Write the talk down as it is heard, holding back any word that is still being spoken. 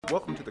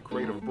Welcome to the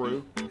Creative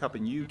Brew,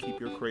 helping you keep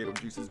your creative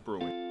juices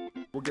brewing.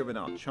 We're giving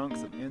out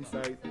chunks of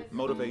insight,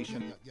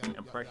 motivation,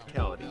 and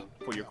practicality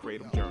for your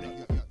creative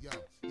journey.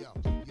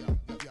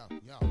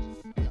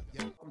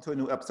 Welcome to a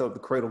new episode of the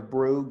Creative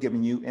Brew,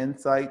 giving you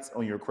insights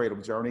on your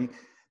creative journey.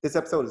 This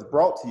episode is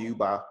brought to you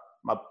by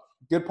my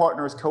good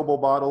partners, Kobo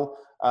Bottle.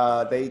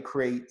 They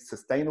create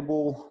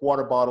sustainable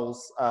water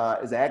bottles.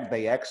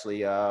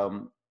 The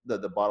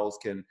bottles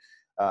can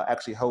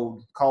actually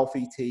hold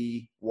coffee,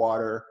 tea,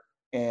 water,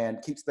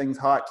 and keeps things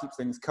hot, keeps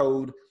things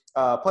cold.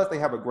 Plus, they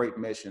have a great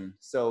mission.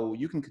 So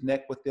you can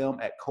connect with them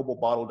at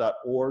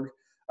kobobottle.org,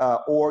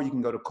 or you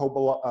can go to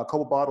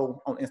Kobo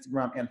Bottle on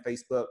Instagram and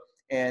Facebook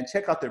and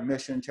check out their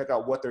mission, check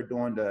out what they're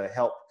doing to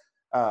help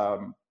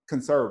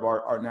conserve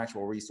our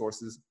natural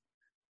resources.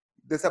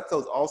 This episode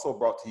is also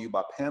brought to you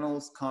by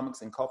Panels,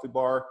 Comics, and Coffee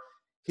Bar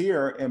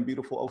here in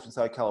beautiful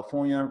Oceanside,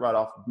 California, right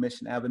off of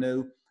Mission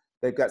Avenue.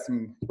 They've got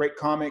some great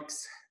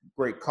comics,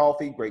 great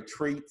coffee, great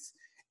treats,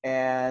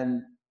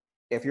 and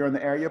if you're in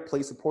the area,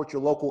 please support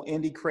your local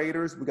indie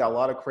creators. We got a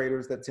lot of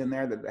creators that's in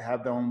there that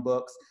have their own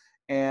books.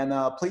 And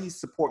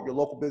please support your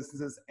local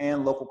businesses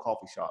and local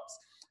coffee shops.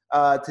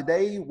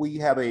 Today, we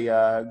have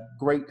a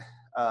great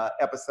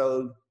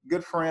episode.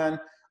 Good friend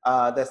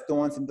that's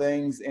doing some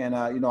things. And,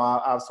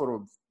 I've sort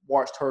of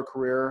watched her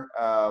career,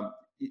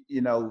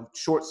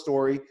 short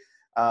story.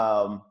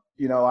 I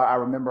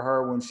remember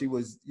her when she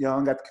was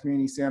young at the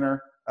community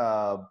center,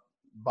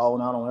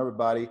 balling out on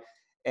everybody.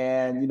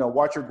 And,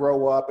 watch her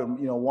grow up and,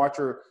 watch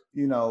her,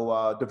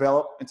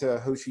 develop into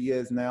who she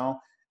is now.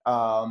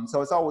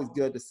 So it's always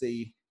good to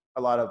see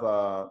a lot of,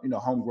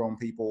 homegrown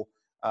people,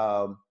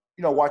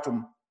 watch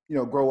them,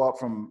 grow up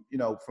from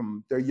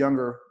their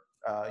younger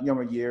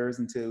years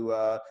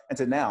into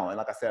now. And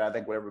like I said, I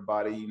think with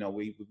everybody,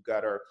 we've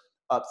got our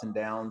ups and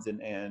downs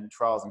and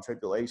trials and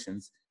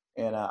tribulations.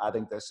 And I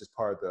think that's just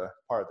part of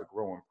the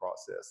growing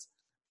process.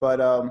 But,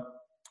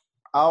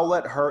 I'll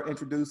let her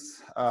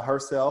introduce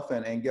herself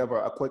and give her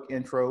a quick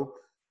intro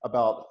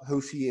about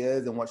who she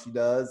is and what she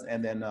does,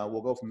 and then we'll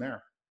go from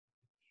there.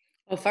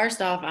 Well,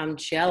 first off, I'm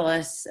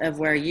jealous of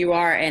where you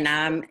are, and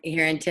I'm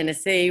here in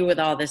Tennessee with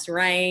all this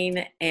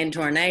rain and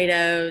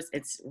tornadoes.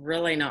 It's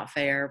really not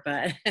fair,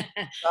 but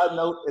Side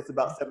note, it's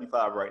about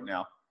 75 right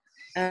now.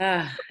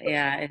 yeah,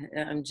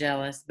 I'm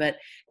jealous. But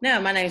no,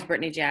 my name is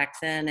Brittany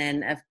Jackson,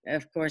 and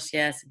of course,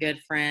 yes,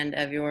 good friend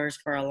of yours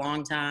for a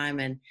long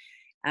time. And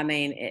I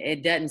mean,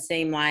 it doesn't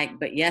seem like,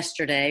 but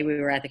yesterday we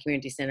were at the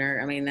community center.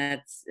 I mean,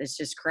 it's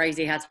just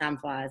crazy how time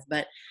flies.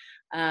 But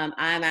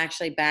I'm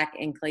actually back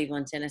in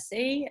Cleveland,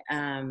 Tennessee,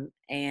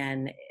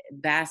 and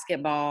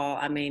basketball,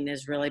 I mean,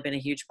 has really been a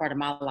huge part of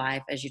my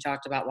life. As you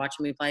talked about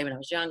watching me play when I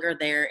was younger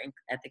there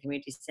at the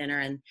community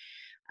center,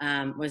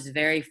 and was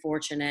very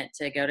fortunate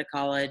to go to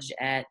college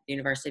at the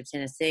University of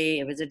Tennessee.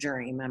 It was a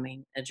dream. I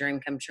mean, a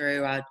dream come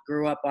true. I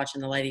grew up watching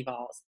the Lady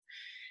Vols.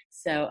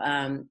 So,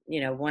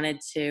 wanted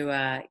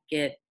to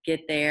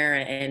get there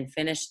and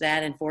finish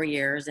that in 4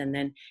 years, and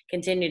then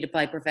continue to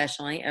play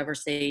professionally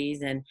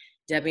overseas and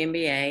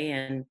WNBA.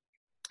 And,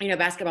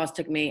 basketball's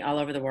took me all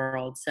over the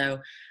world. So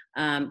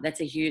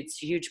that's a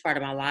huge part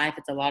of my life.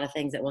 It's a lot of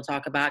things that we'll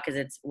talk about because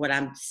it's what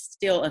I'm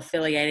still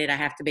affiliated. I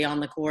have to be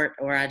on the court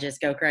or I just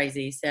go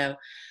crazy. So,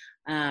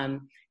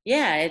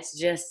 it's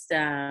just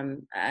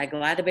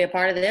glad to be a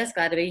part of this.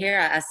 Glad to be here.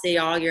 I see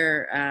all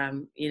your,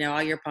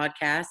 all your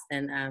podcasts,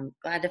 and I'm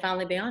glad to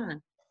finally be on one.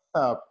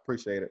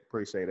 Appreciate it.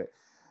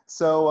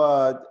 So,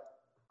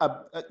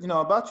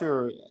 about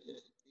your,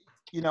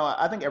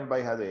 I think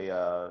everybody has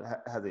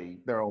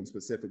their own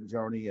specific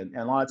journey, and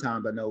a lot of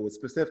times I know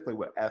specifically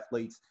with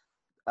athletes,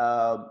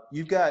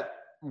 you've got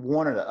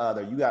one or the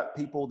other. You got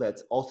people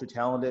that's ultra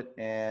talented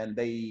and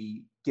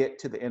they get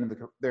to the end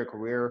of their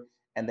career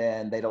and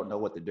then they don't know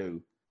what to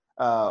do.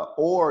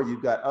 Or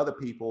you've got other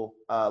people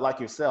like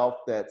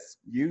yourself that's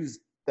used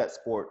that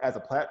sport as a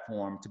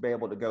platform to be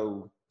able to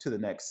go to the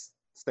next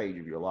stage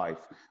of your life.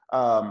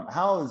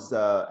 How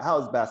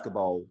has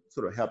basketball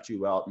sort of helped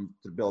you out and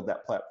to build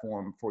that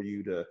platform for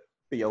you to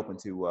be open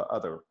to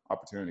other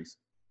opportunities?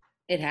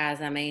 It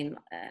has. I mean,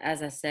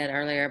 as I said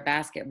earlier,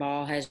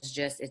 basketball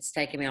it's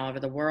taken me all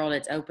over the world.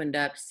 It's opened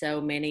up so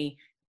many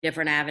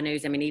different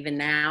avenues. I mean, even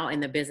now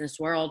in the business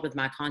world with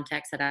my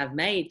contacts that I've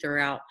made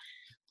throughout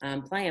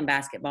playing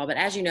basketball. But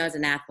as you know, as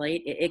an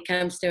athlete, it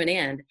comes to an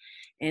end.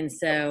 And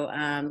so,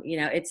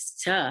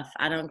 it's tough.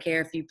 I don't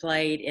care if you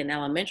played in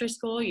elementary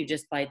school, you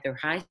just played through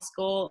high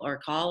school or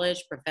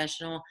college,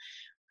 professional.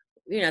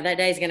 That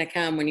day is going to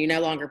come when you no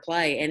longer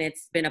play. And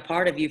it's been a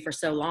part of you for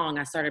so long.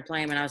 I started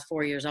playing when I was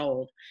 4 years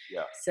old.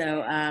 Yeah.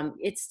 So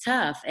it's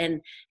tough. And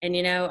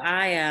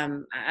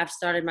I've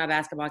started my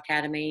basketball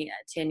academy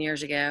 10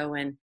 years ago,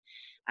 and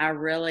I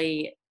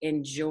really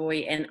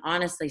enjoy and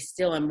honestly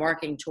still am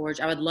working towards.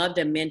 I would love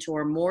to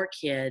mentor more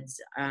kids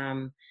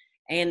and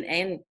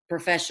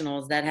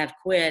professionals that have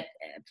quit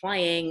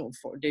playing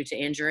due to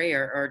injury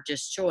or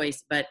just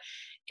choice. But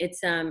it's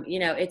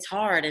it's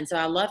hard, and so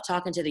I love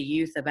talking to the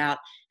youth about,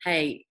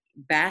 hey,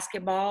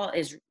 basketball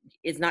is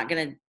not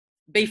going to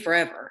be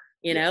forever.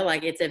 you know,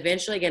 like it's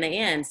eventually going to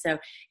end. So,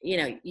 you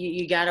know,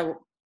 you got to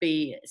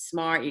be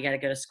smart. You got to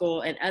go to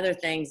school and other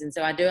things. And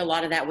so I do a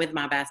lot of that with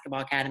my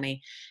basketball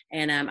academy.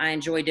 And I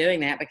enjoy doing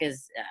that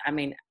because, I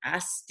mean, I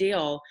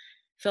still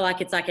feel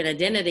like it's like an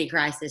identity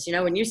crisis. You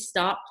know, when you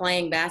stop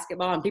playing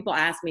basketball and people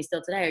ask me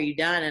still today, are you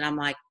done? And I'm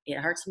like, it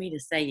hurts me to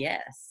say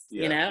yes,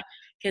 you know,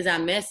 because I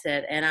miss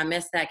it and I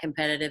miss that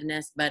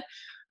competitiveness. But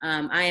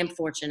I am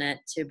fortunate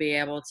to be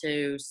able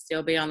to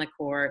still be on the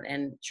court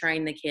and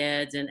train the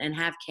kids and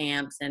have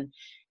camps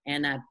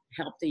and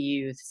help the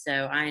youth.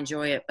 So I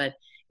enjoy it, but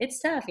it's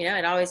tough, you know,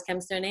 it always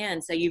comes to an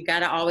end. So you've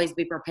got to always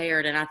be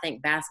prepared. And I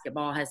think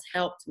basketball has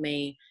helped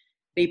me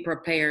be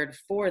prepared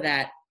for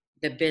that,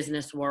 the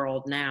business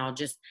world now.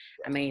 Just,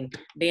 I mean,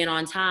 being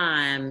on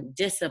time,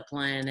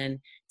 discipline, and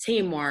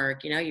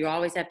teamwork. You know, you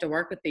always have to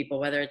work with people,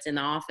 whether it's in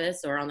the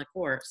office or on the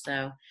court.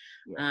 So,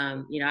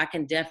 you know, I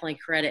can definitely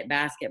credit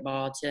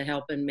basketball to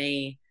helping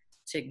me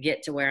to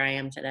get to where I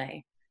am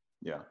today.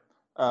 Yeah.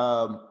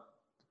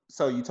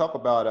 So you talk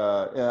about,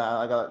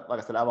 like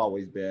I said, I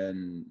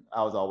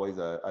was always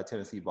a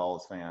Tennessee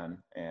Vols fan,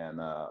 and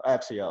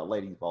actually a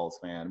Lady Vols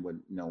fan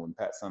when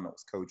Pat Summitt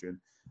was coaching.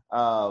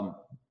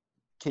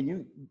 Can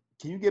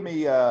you give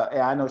me?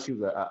 And I know she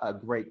was a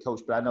great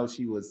coach, but I know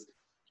she was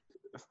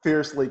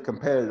fiercely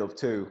competitive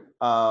too.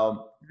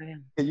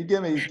 Can you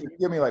give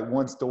me like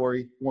one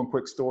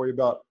quick story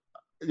about,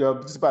 you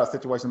know, just about a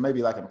situation,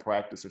 maybe like in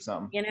practice or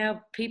something? You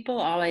know, people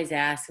always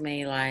ask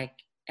me, like,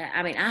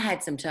 I mean, I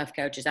had some tough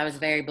coaches. I was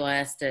very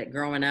blessed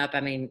growing up. I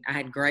mean, I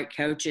had great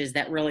coaches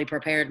that really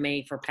prepared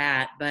me for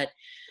Pat, but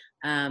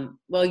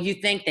well, you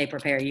think they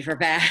prepare you for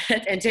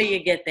Pat until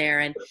you get there.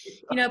 And,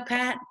 you know,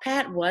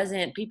 Pat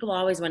wasn't, people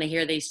always want to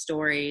hear these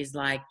stories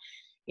like,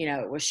 you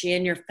know, was she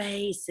in your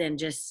face and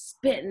just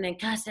spitting and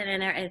cussing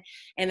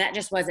and that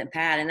just wasn't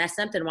Pat. And that's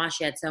something why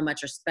she had so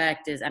much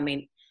respect is, I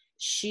mean,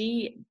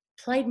 she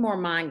played more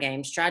mind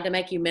games, tried to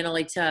make you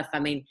mentally tough. I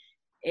mean,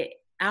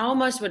 I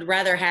almost would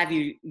rather have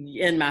you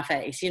in my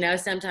face, you know,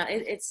 sometimes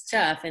it's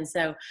tough. And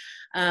so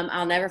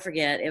I'll never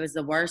forget, it was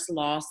the worst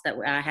loss that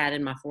I had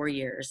in my 4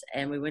 years.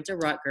 And we went to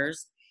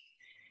Rutgers.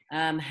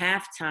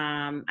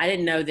 Halftime, I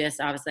didn't know this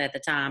obviously at the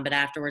time, but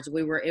afterwards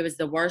it was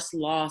the worst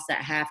loss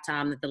at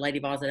halftime that the Lady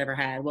Vols had ever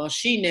had. Well,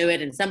 she knew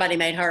it and somebody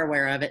made her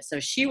aware of it. So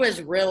she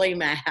was really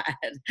mad.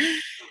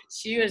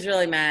 She was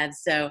really mad.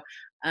 So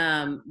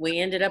we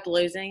ended up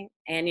losing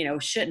and, you know,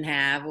 shouldn't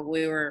have.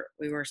 We were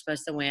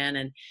supposed to win.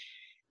 And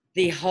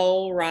the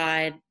whole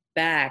ride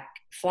back,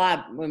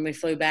 when we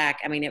flew back,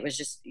 I mean, it was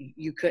just,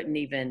 you couldn't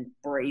even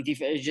breathe.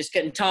 You just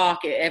couldn't talk.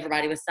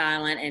 Everybody was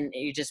silent and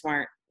you just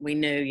weren't, we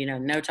knew, you know,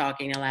 no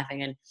talking, no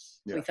laughing. And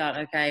we thought,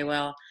 okay,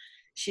 well,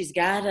 she's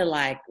got to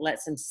like let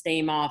some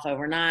steam off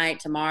overnight.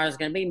 Tomorrow's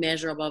going to be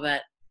miserable,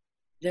 but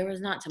there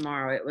was not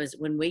tomorrow. It was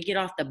when we get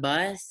off the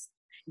bus,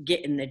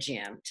 get in the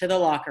gym to the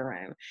locker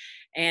room.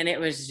 And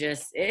it's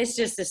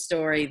just a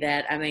story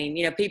that, I mean,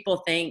 you know,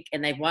 people think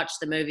and they've watched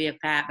the movie of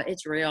Pat, but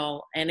it's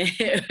real and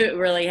it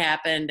really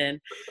happened. And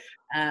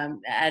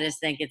I just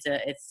think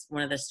it's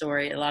one of the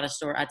story, a lot of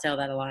story. I tell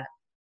that a lot.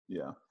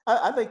 Yeah.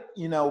 I think,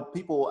 you know,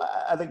 people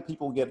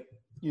get,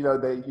 you know,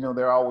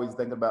 they're always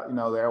thinking about, you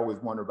know, they always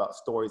wonder about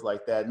stories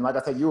like that. And like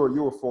I said, you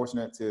were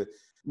fortunate to, you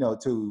know,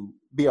 to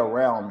be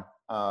around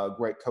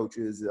great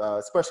coaches,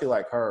 especially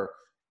like her,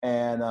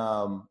 and,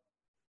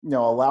 you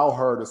know, allow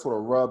her to sort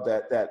of rub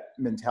that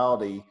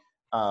mentality,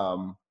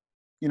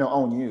 you know,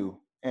 on you.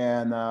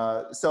 And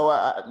so,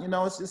 you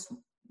know, it's just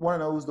one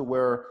of those to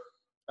where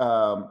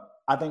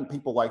I think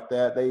people like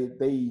that,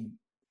 they you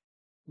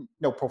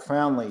know,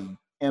 profoundly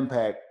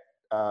impact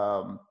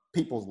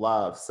people's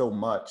lives so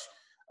much.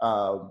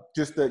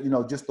 Just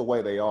the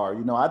way they are.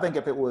 You know, I think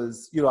if it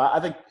was, you know, I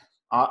think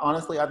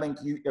honestly, I think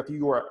if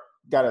you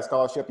got a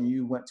scholarship and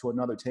you went to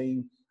another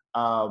team,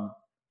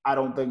 I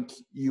don't think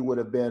you would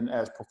have been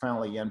as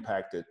profoundly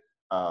impacted.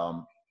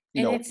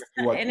 It's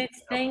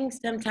things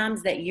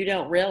sometimes that you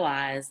don't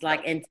realize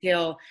like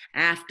until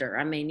after.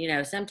 I mean, you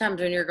know, sometimes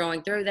when you're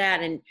going through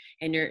that and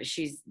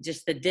she's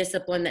just the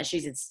discipline that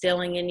she's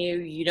instilling in you,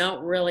 you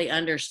don't really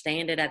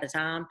understand it at the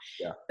time.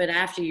 Yeah. But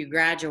after you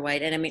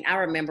graduate, and I mean, I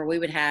remember we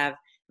would have, I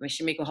mean,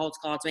 Shamika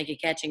Holtzclaw,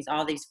 Tamika Catchings,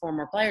 all these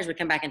former players would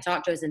come back and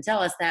talk to us and tell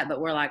us that, but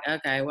we're like,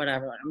 okay,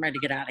 whatever, I'm ready to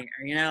get out of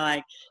here. You know,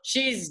 like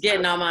she's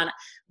getting on my,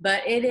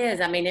 but it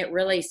is, I mean, it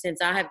really, since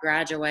I have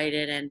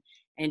graduated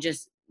and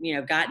just, you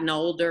know, gotten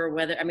older,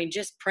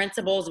 just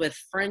principles with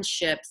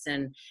friendships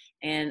and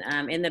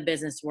in the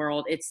business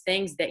world, it's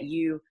things that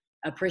you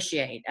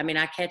appreciate. I mean,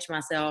 I catch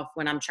myself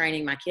when I'm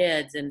training my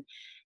kids and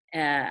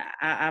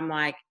I'm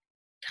like,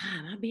 God,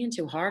 am I being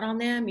too hard on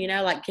them? You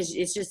know, like, cause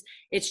it's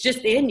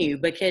just in you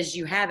because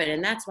you have it.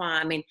 And that's why,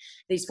 I mean,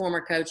 these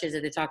former coaches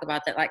that they talk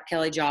about that, like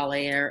Kelly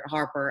Jolly or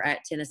Harper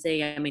at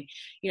Tennessee, I mean,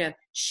 you know,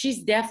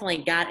 she's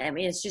definitely got, I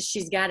mean, it's just,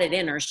 she's got it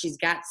in her. She's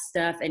got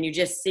stuff and you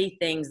just see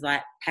things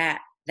like Pat,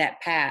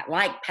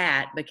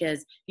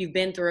 because you've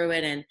been through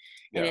it and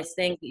it's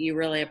things that you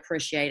really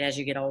appreciate as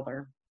you get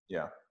older.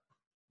 Yeah.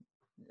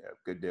 Yeah.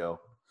 Good deal.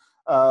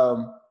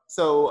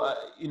 So,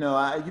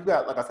 you've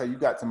got, like I said, you've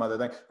got some other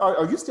things.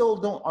 Are you still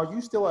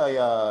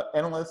a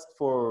analyst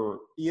for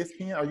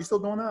ESPN? Are you still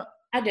doing that?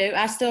 I do.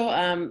 I still,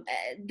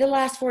 the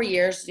last 4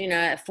 years,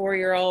 a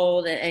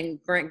 4-year-old and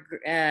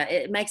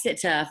it makes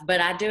it tough,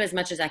 but I do as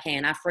much as I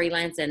can. I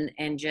freelance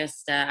and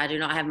just, I do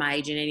not have my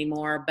agent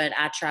anymore, but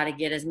I try to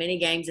get as many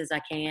games as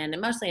I can,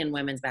 and mostly in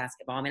women's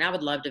basketball. I mean, I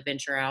would love to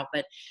venture out,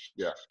 but,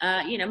 Yeah.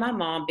 my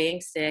mom being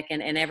sick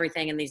and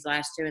everything in these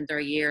last 2 and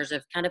 3 years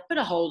have kind of put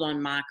a hold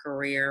on my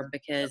career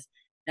because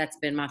that's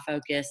been my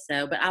focus.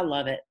 So, but I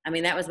love it. I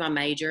mean, that was my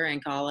major in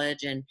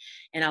college, and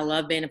I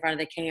love being in front of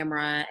the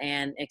camera,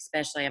 and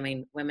especially, I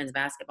mean, women's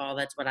basketball,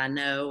 that's what I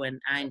know, and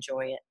I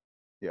enjoy it.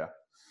 Yeah.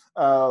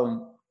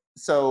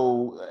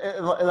 So,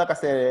 like I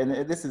said,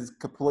 and this is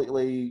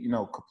completely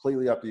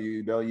up to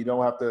you, Bill. You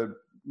don't have to,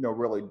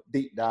 really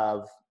deep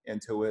dive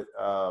into it.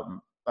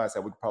 Like I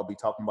said, we could probably be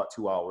talking about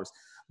 2 hours.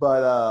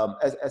 But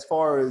as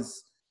far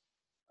as,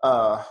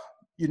 I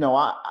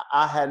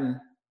hadn't,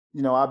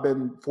 I've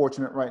been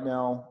fortunate right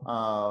now.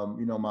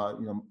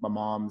 My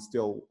mom's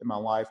still in my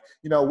life.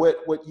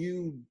 What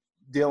you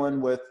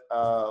dealing with,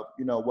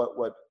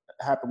 what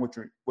happened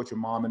with your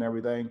mom and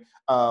everything.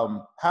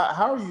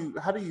 How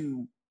do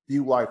you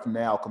view life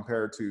now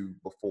compared to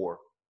before?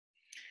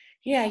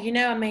 Yeah,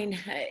 I mean,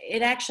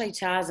 it actually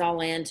ties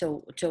all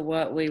into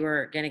what we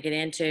were going to get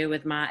into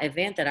with my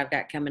event that I've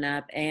got coming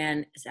up.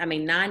 And I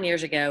mean, 9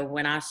 years ago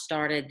when I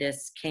started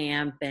this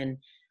camp and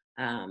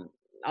um,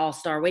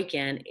 All-Star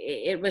Weekend,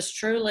 it was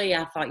truly,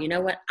 I thought, you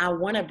know what, I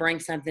want to bring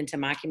something to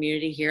my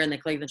community here in the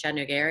Cleveland,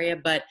 Chattanooga area,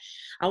 but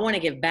I want to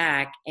give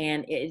back.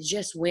 And it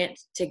just went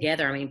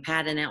together. I mean,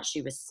 Pat announced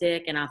she was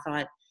sick, and I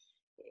thought,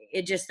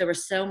 there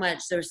was so much,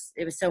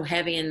 it was so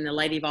heavy in the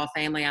Lady Ball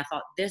family. I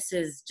thought, this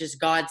is just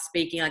God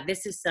speaking. Like,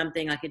 this is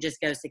something, like, it just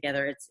goes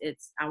together.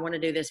 I want to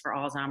do this for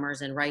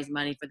Alzheimer's and raise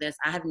money for this.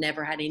 I have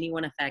never had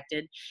anyone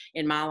affected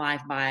in my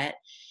life by it.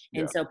 Yeah.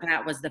 And so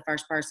Pat was the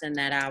first person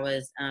that I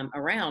was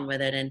around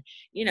with it. And,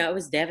 it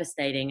was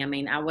devastating. I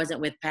mean, I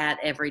wasn't with Pat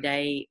every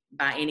day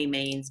by any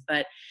means,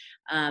 but,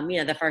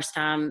 the first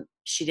time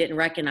she didn't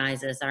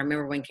recognize us. I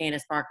remember when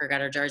Candace Parker got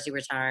her jersey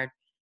retired,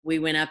 we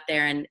went up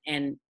there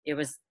and it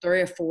was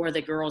 3 or 4 of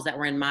the girls that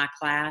were in my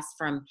class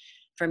from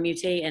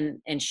UT,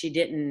 and she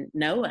didn't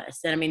know us.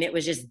 And I mean, it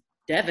was just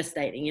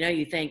devastating.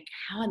 You think,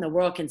 how in the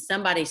world can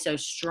somebody so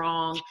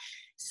strong,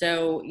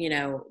 so,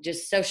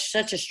 just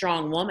such a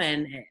strong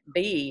woman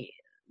be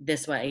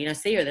this way,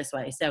 see her this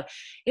way. So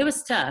it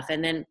was tough.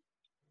 And then,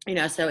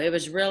 so it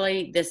was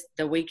really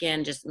the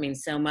weekend just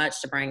means so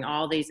much to bring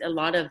a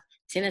lot of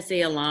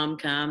Tennessee alum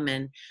come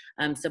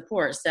and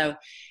support. So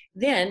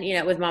then,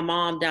 with my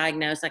mom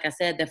diagnosed, like I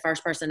said, the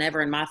first person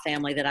ever in my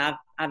family that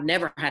I've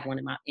never had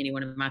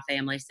anyone in my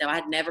family. So I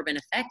had never been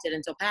affected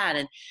until Pat,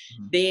 and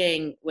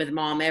being with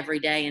mom every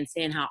day and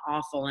seeing how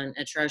awful and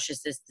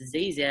atrocious this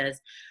disease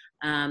is,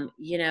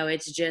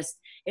 it's just,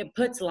 it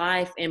puts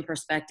life in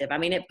perspective. I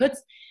mean,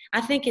 I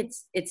think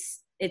it's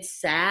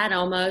sad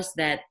almost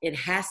that it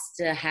has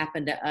to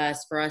happen to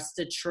us for us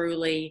to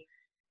truly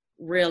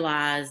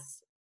realize.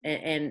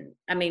 And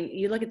I mean,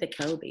 you look at the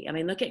Kobe. I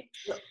mean,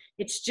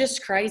 it's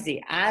just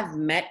crazy. I've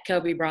met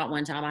Kobe Bryant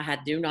one time. I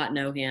do not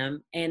know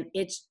him. And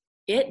it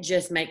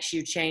just makes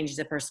you change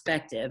your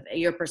perspective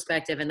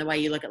and the way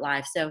you look at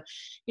life. So,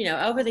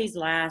 over these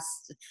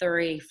last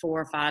 3,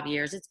 4, 5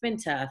 years, it's been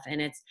tough.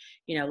 And it's,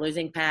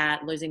 losing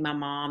Pat, losing my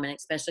mom, and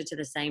especially to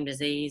the same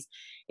disease.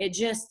 It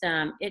just,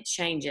 it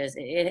changes.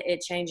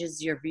 It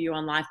changes your view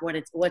on life,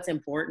 what's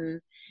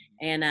important.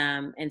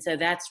 And so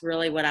that's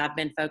really what I've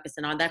been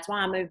focusing on. That's why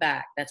I moved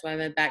back. That's why I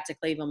moved back to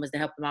Cleveland, was to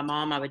help my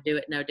mom. I would do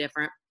it no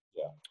different.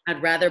 Yeah.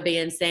 I'd rather be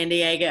in San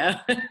Diego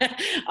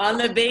on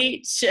the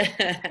beach.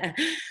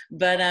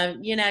 But,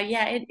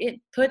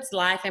 it puts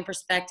life in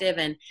perspective.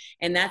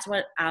 And that's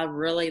what I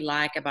really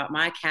like about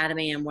my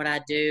academy and what I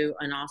do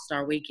on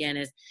All-Star Weekend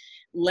is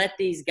let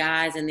these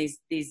guys and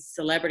these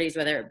celebrities,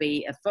 whether it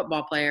be a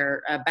football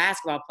player, a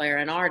basketball player,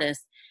 an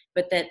artist,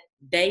 but that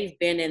they've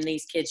been in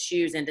these kids'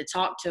 shoes, and to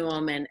talk to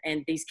them and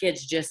these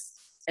kids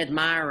just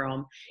admire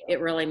them. It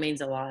really means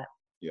a lot.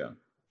 Yeah.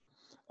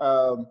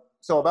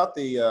 So about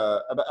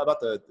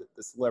the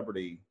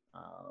celebrity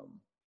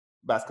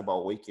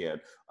basketball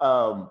weekend,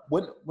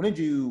 when did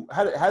you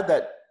how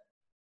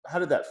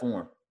did that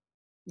form?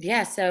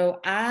 Yeah, so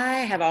I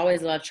have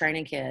always loved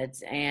training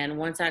kids, and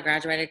once I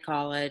graduated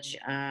college,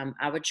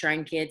 I would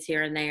train kids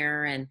here and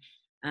there, and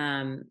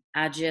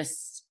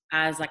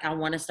I was like, I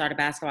want to start a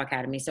basketball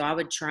academy. So I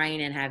would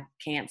train and have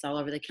camps all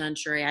over the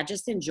country. I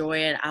just enjoy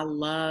it.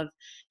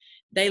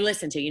 They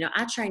listen to,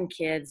 I train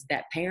kids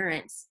that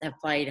parents have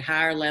played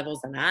higher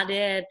levels than I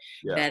did,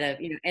 Yeah. that have,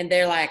 and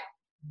they're like,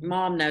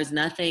 mom knows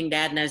nothing,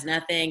 dad knows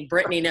nothing,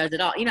 Brittany knows it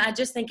all. I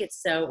just think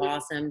it's so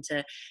awesome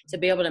to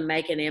be able to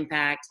make an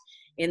impact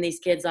in these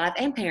kids' life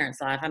and parents'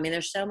 life. I mean,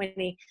 there's so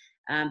many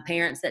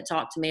parents that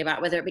talk to me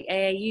about whether it be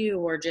AAU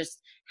or just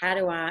how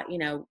do I,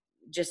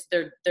 just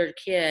their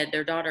kid,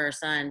 their daughter or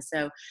son.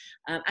 So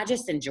I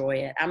just enjoy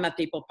it. I'm a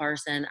people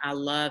person. I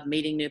love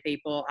meeting new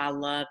people. I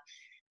love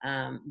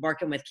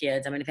working with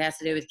kids. I mean, if it has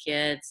to do with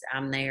kids,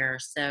 I'm there.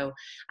 So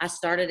I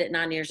started it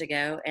 9 years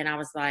ago, and I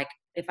was like,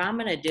 if I'm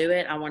going to do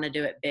it, I want to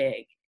do it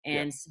big.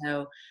 Yeah. And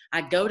so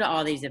I go to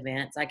all these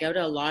events. I go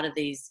to a lot of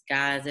these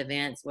guys'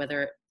 events,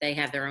 whether they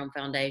have their own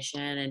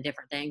foundation and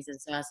different things.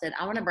 And so I said,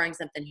 I want to bring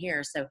something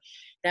here. So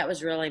that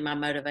was really my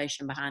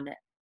motivation behind it.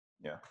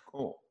 Yeah,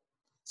 cool.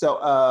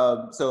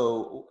 So,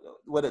 so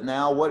what it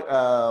now? What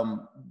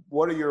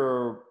are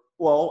your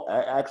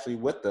actually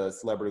with the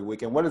celebrity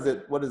weekend? What does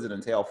it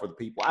entail for the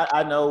people?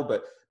 I know,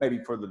 but maybe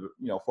for the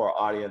for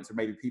our audience or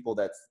maybe people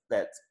that's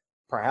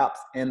perhaps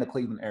in the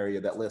Cleveland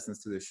area that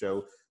listens to this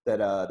show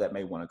that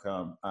may want to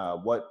come.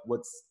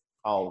 What's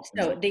all?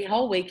 So the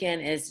whole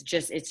weekend is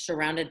just, it's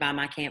surrounded by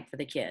my camp for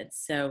the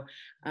kids. So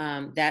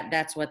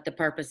that's what the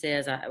purpose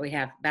is. We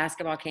have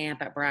basketball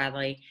camp at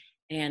Bradley,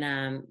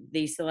 and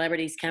these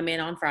celebrities come in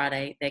on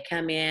Friday. They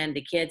come in,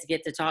 the kids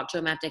get to talk to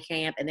them after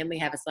camp, and then we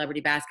have a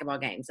celebrity basketball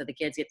game. So the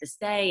kids get to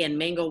stay and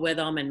mingle with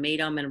them and meet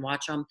them and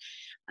watch them.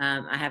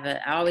 I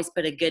always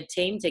put a good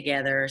team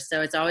together,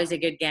 so it's always a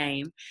good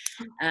game.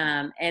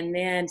 And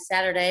then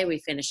Saturday we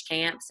finish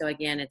camp. So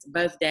again, it's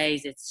both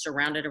days. It's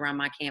surrounded around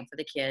my camp for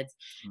the kids.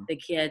 The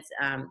kids,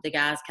 the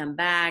guys come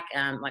back.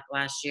 Like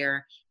last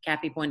year,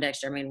 Cappy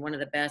Poindexter, I mean, one of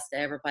the best to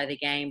ever play the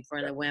game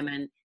for the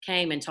women,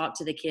 came and talked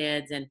to the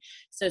kids. And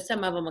so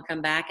some of them will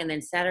come back. And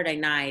then Saturday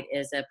night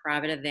is a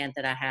private event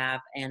that I have,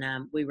 and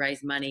we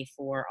raise money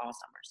for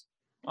Alzheimer's.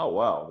 Oh,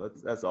 wow.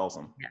 That's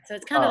awesome. Yeah, so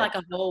it's kind of like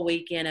a whole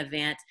weekend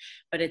event,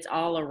 but it's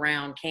all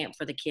around camp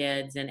for the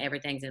kids, and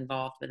everything's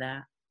involved with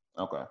that.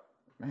 Okay,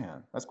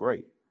 man, that's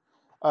great.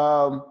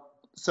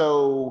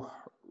 So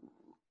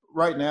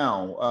right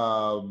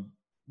now,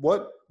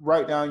 what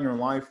right now in your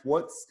life,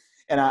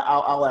 and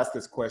I'll ask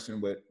this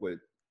question with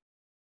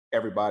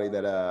everybody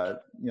that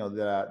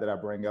that I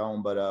bring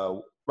on, but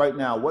right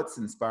now, what's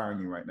inspiring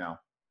you right now?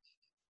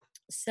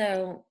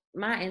 So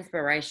my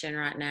inspiration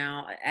right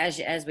now,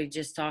 as we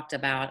just talked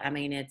about, I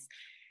mean, it's,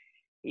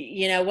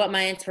 what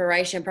my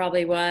inspiration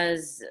probably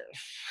was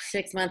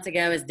 6 months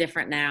ago is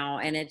different now.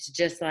 And it's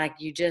just like,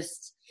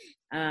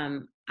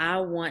 I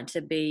want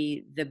to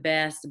be the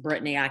best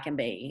Brittany I can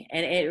be.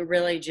 And it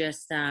really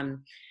just,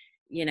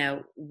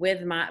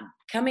 with my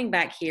coming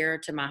back here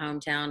to my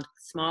hometown,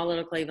 small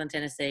little Cleveland,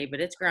 Tennessee, but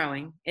it's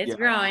growing. It's Yeah.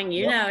 growing.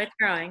 Yep. It's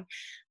growing.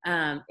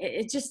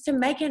 It's just to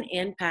make an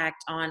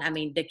impact on, I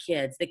mean, the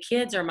kids. The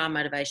kids are my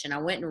motivation. I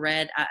went and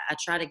read. I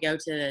try to go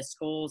to the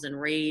schools and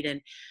read.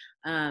 And,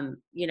 I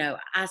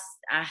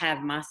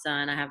have my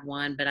son. I have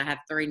one, but I have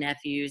 3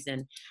 nephews,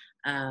 and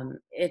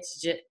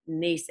it's just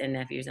niece and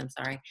nephews. I'm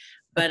sorry.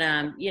 But,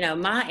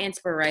 my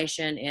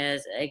inspiration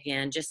is,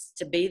 again, just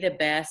to be the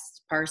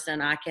best person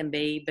I can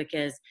be,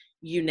 because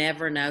you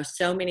never know.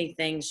 So many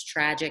things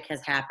tragic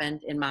has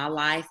happened in my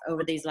life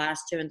over these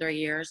last 2 and 3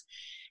 years.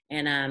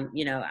 And,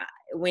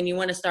 when you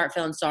want to start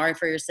feeling sorry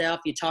for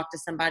yourself, you talk to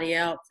somebody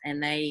else,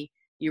 and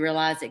you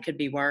realize it could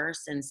be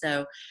worse. And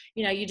so,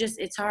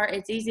 it's hard.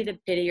 It's easy to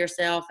pity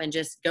yourself and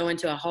just go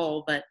into a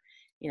hole. But,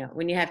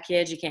 when you have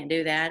kids, you can't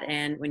do that.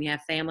 And when you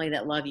have family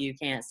that love you, you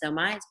can't. So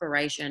my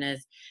inspiration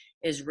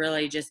is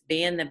really just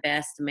being the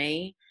best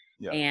me.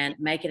 Yeah. And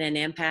making an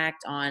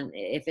impact on,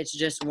 if it's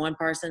just one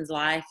person's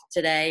life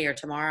today or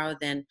tomorrow,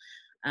 then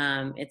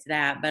it's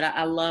that. But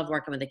I love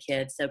working with the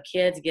kids. So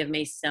kids give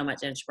me so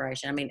much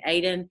inspiration. I mean,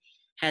 Aiden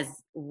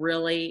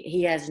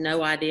he has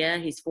no idea.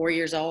 He's 4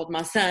 years old,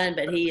 my son,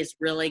 but he has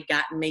really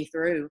gotten me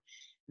through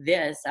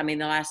this. I mean,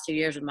 the last 2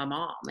 years with my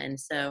mom. And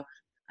so,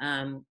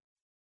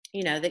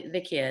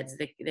 the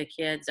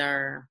kids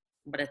are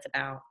what it's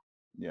about.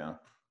 Yeah.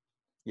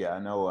 Yeah.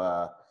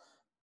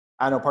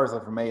 I know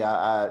personally for me,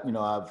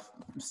 I'm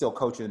still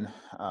coaching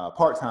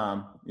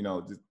part-time,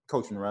 just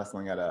coaching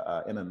wrestling at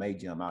a MMA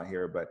gym out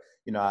here. But,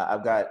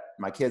 I've got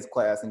my kids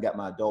class and got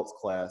my adults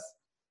class.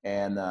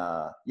 And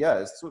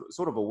it's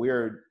sort of a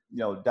weird,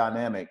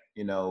 dynamic,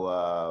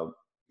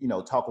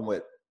 talking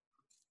with,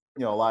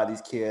 a lot of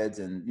these kids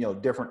and,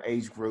 different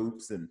age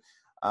groups. And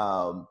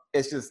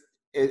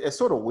it's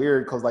sort of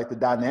weird because like the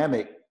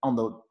dynamic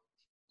on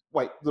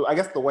I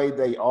guess the way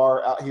they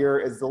are out here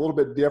is a little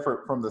bit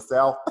different from the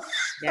South.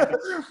 Yeah.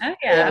 Oh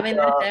yeah. I mean,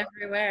 that's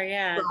everywhere.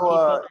 Yeah. So,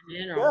 people in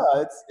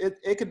general. Yeah,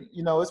 it can,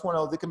 it's one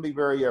of those, it can be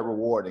very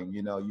rewarding.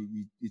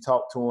 You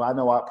talk to them. I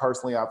know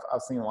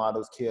I've seen a lot of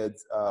those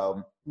kids,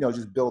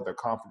 just build their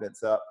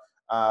confidence up.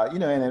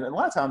 And a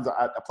lot of times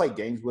I play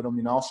games with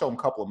them. I'll show them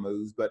a couple of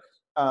moves, but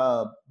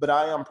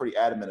I am pretty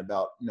adamant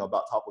about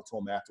talking to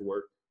them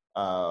afterward.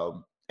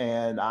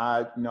 And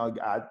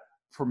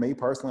for me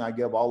personally, I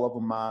give all of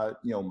them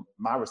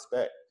my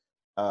respect.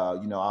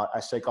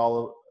 I shake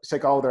all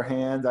of their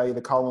hands. I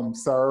either call them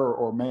sir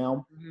or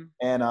ma'am. Mm-hmm.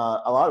 And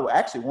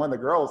one of the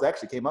girls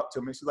actually came up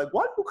to me. She's like,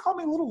 "Why do you call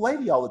me little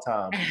lady all the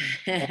time?"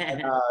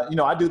 And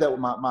I do that with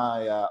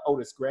my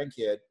oldest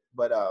grandkid.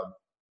 But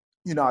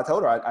I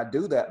told her I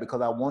do that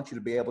because I want you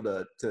to be able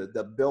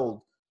to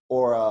build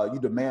or you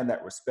demand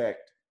that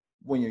respect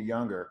when you're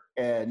younger,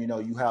 and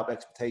you have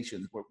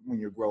expectations when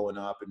you're growing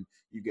up and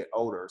you get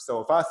older. So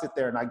if I sit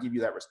there and I give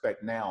you that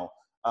respect now,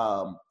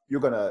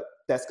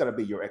 that's gonna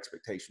be your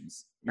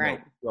expectations,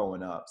 Right.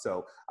 growing up.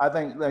 So I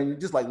think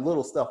just like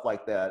little stuff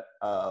like that,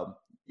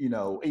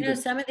 even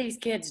Some of these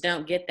kids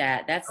don't get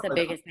that. That's the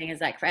biggest thing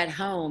is like at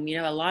home,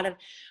 a lot of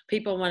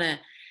people want to,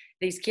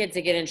 these kids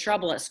that get in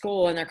trouble at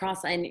school and they're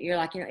constantly, and you're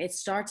like, it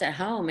starts at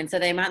home. And so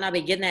they might not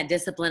be getting that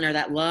discipline or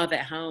that love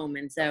at home.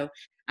 And so,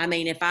 I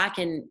mean, if I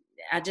can,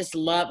 I just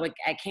love like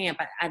at camp,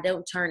 I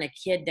don't turn a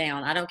kid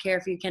down. I don't care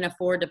if you can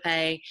afford to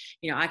pay,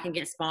 I can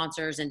get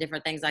sponsors and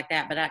different things like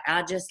that. But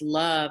I just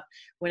love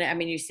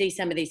you see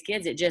some of these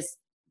kids, it just,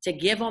 to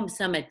give them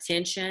some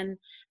attention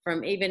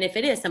from, even if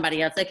it is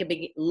somebody else, they could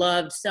be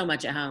loved so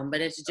much at home,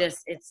 but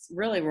it's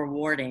really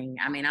rewarding.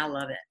 I mean, I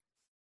love it.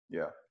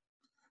 Yeah.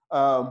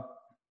 Um,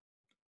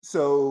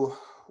 so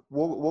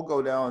we'll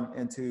go down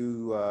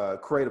into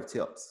creative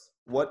tips.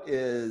 What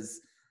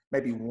is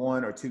maybe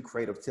one or two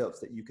creative tips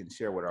that you can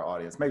share with our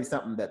audience? Maybe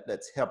something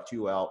that's helped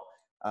you out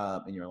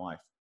in your life.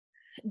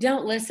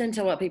 Don't listen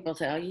to what people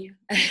tell you.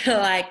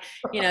 Like,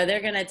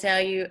 they're going to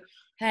tell you,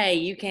 hey,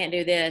 you can't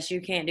do this, you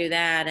can't do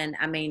that. And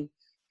I mean,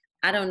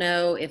 I don't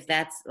know if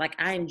that's like,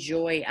 I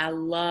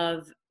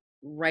love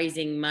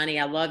raising money.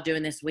 I love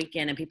doing this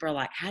weekend. And people are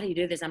like, how do you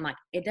do this? I'm like,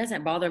 it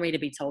doesn't bother me to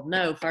be told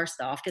no,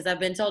 first off, because I've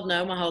been told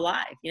no my whole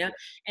life,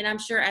 and I'm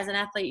sure as an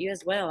athlete, you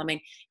as well. I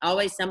mean,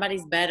 always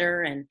somebody's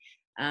better. And,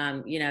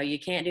 you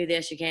can't do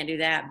this, you can't do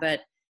that. But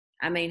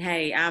I mean,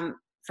 hey, I'm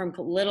from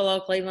little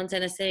old Cleveland,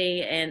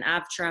 Tennessee, and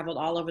I've traveled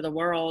all over the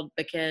world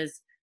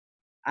because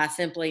I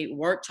simply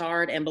worked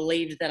hard and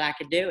believed that I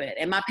could do it.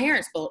 And my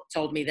parents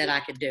told me that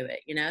I could do it,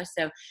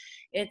 so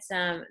it's,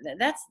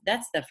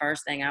 that's the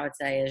first thing I would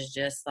say is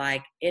just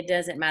like, it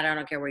doesn't matter. I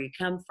don't care where you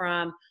come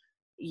from.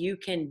 You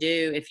can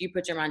do, if you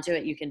put your mind to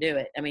it, you can do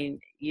it. I mean,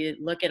 you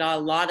look at a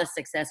lot of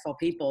successful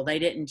people. They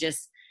didn't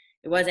just,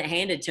 it wasn't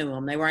handed to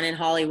them. They weren't in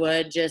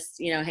Hollywood,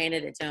 just,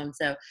 handed it to them.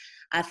 So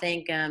I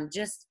think,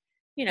 just,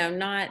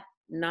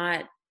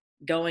 not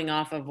going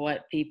off of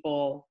what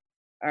people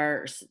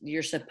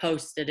you're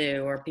supposed to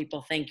do or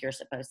people think you're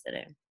supposed to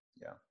do.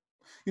 Yeah.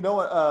 You know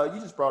what? You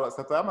just brought up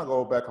something. I'm gonna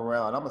go back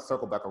around. I'm gonna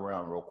circle back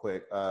around real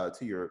quick to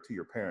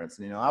your parents.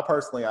 I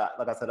personally,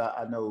 like I said,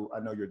 I know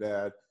your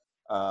dad.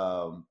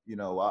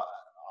 I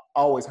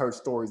always heard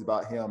stories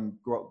about him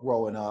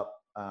growing up.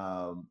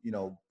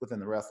 Within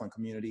the wrestling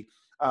community.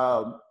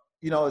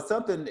 It's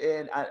something,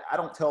 and I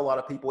don't tell a lot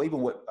of people,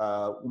 even with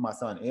my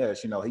son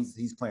Ish.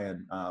 He's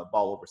playing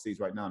ball overseas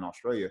right now in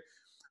Australia.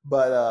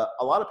 But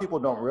a lot of people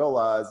don't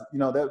realize,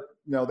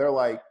 they're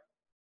like,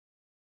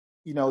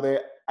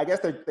 I guess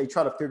they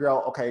try to figure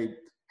out, okay,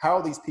 how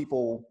are these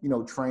people,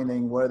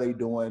 training? What are they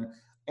doing?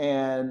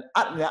 And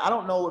I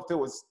don't know if it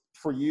was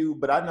for you,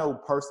 but I know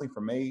personally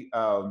for me,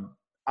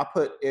 I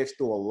put Ish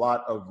through a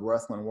lot of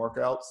wrestling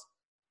workouts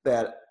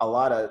that a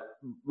lot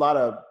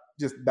of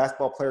just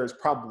basketball players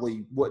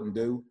probably wouldn't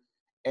do.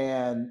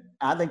 And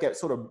I think that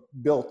sort of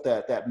built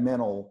that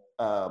mental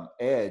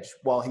edge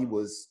while he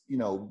was,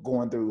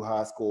 going through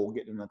high school,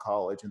 getting into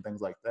college and things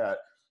like that,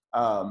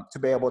 to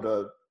be able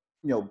to,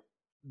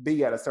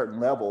 be at a certain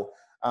level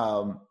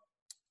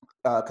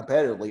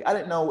competitively. I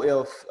didn't know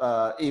if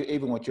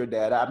even with your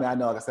dad, I mean, I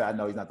know, like I said, I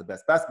know he's not the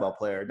best basketball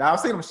player. Now I've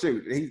seen him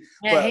shoot. He'll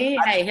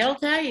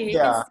tell you, he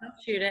can still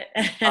shoot it.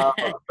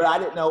 But I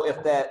didn't know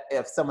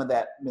if some of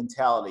that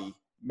mentality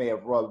may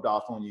have rubbed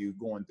off on you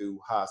going through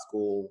high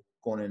school,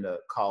 going into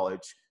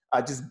college,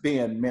 just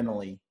being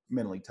mentally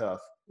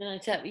tough. Really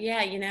tough.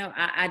 Yeah,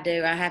 I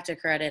do. I have to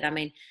credit. I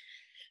mean,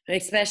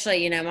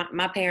 especially,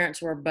 my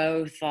parents were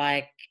both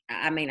like,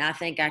 I mean, I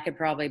think I could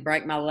probably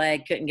break my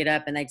leg, couldn't get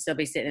up, and they'd still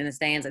be sitting in the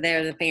stands.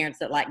 They're the parents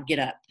that like, get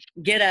up,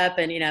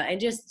 and, and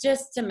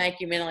just to make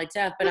you mentally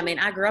tough. But I mean,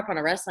 I grew up on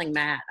a wrestling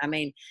mat. I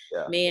mean,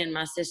 me and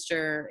my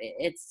sister,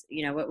 it's,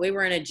 we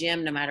were in a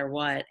gym no matter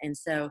what. And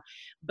so,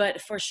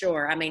 but for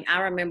sure, I mean, I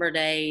remember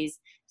days,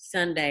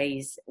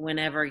 Sundays,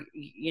 whenever,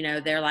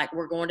 they're like,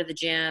 we're going to the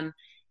gym.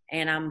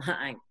 And I'm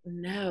like,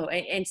 no.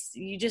 And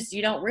you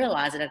don't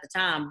realize it at the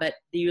time, but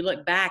you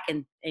look back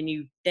and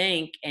you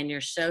think, and you're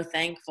so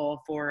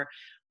thankful for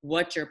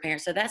what your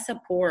parents, so that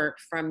support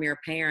from your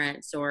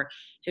parents or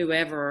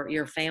whoever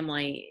your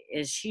family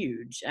is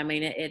huge. I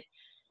mean,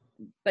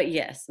 but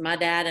yes, my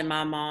dad and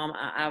my mom,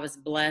 I was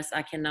blessed.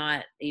 I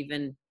cannot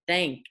even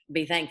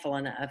be thankful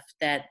enough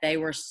that they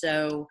were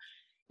so,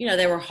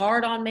 they were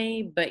hard on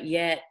me, but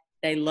yet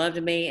they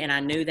loved me, and I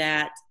knew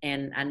that,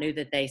 and I knew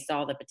that they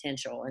saw the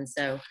potential. And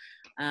so,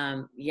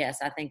 yes,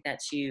 I think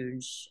that's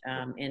huge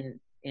in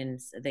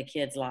the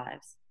kids'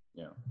 lives.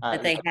 Yeah,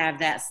 that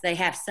they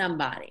have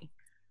somebody.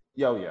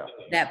 Yeah.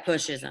 That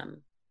pushes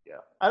them. Yeah,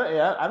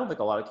 I don't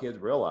think a lot of kids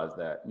realize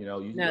that. No,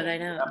 they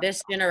don't.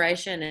 This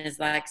generation is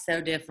like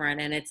so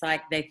different, and it's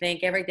like they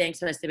think everything's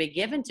supposed to be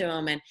given to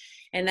them, and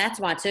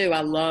that's why too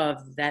I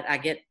love that I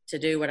get to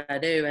do what I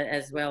do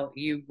as well.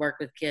 You work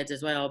with kids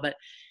as well, but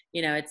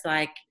it's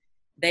like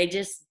they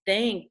just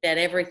think that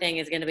everything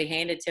is going to be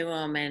handed to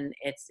them, and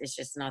it's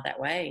just not that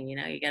way.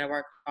 You got to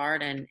work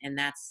hard, and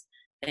that's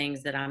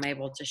things that I'm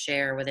able to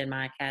share within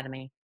my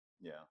academy.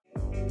 Yeah.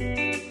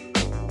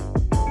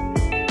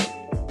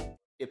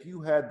 If if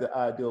you had the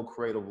ideal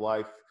creative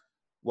life,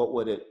 what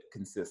would it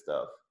consist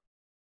of?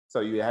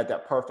 So you had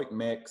that perfect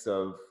mix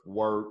of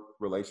work,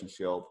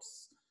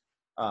 relationships,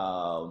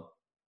 um,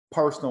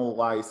 personal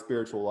life,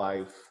 spiritual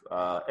life,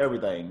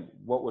 everything.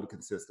 What would it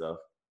consist of?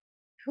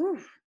 Whew,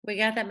 we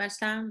got that much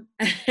time?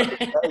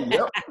 Hey,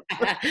 yep.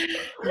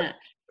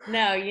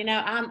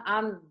 No,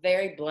 I'm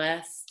very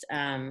blessed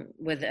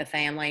with a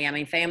family. I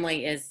mean,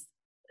 family is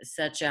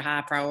such a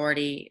high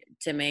priority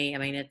to me. I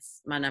mean,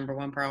 it's my number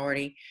one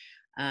priority.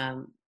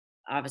 Um,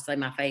 Obviously,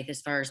 my faith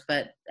is first,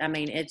 but I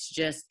mean, it's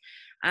just,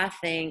 I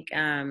think,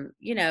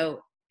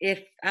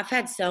 if I've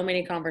had so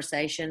many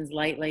conversations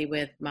lately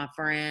with my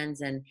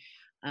friends and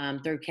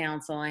through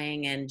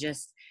counseling and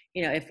just,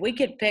 if we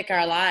could pick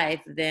our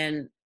life,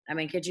 then I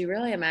mean, could you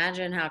really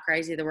imagine how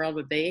crazy the world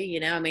would be?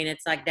 I mean,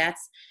 it's like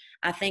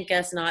I think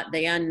us not,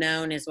 the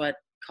unknown is what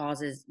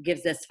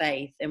gives us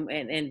faith,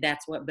 and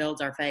that's what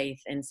builds our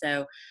faith. And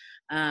so,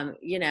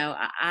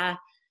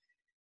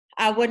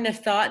 I wouldn't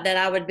have thought that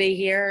I would be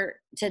here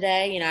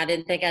today. I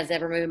didn't think I was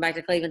ever moving back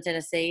to Cleveland,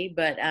 Tennessee.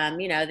 But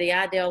the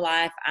ideal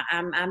life,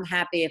 I'm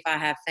happy if I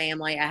have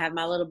family. I have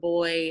my little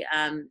boy.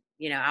 I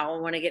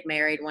want to get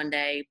married one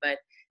day, but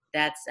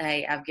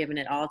hey, I've given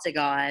it all to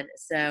God.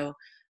 So,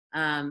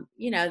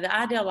 the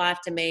ideal life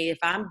to me, if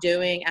I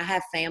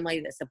have family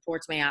that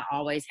supports me. I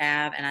always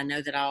have, and I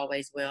know that I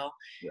always will.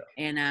 Yeah.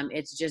 And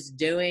it's just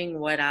doing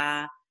what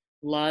I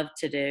love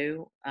to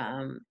do,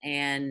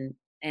 and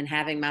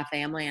having my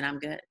family, and I'm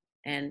good.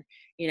 And,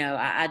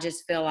 I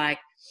just feel like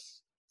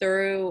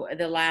through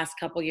the last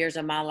couple years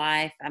of my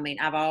life, I mean,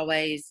 I've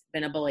always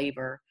been a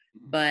believer,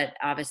 but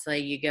obviously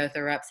you go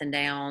through ups and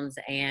downs.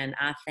 And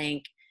I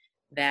think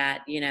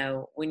that,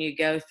 when you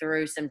go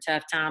through some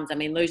tough times, I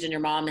mean, losing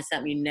your mom is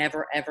something you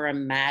never, ever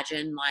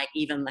imagined, like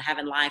even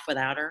having life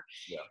without her.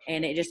 Yeah.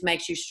 And it just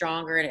makes you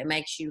stronger, and it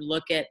makes you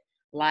look at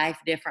life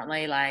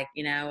differently. Like,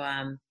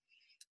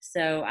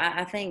 so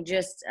I think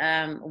just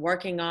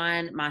working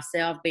on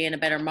myself, being a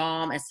better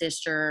mom, a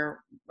sister,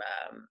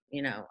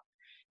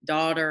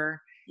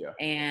 daughter, Yeah.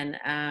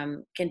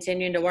 and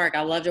continuing to work.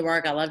 I love to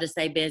work. I love to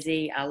stay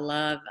busy. I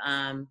love,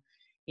 and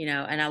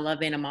I love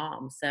being a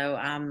mom. So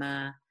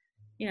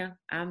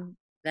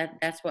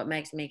that's what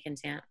makes me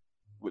content.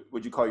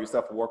 Would you call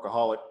yourself a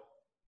workaholic?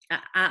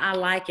 I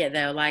like it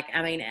though. Like,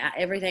 I mean,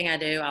 everything I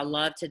do, I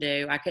love to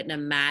do. I couldn't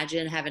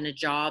imagine having a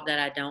job that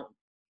I don't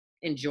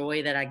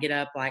enjoy, that I get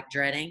up like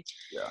dreading.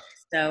 Yeah.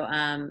 So,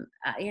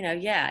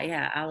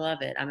 yeah, I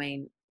love it. I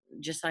mean,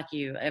 just like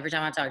you, every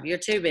time I talk, you're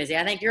too busy.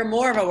 I think you're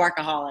more of a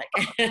workaholic.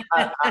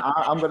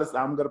 I'm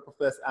gonna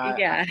profess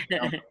Yeah.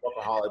 I'm a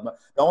workaholic. But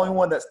the only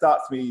one that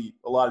stops me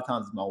a lot of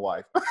times is my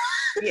wife.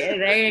 Yeah,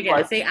 there you go.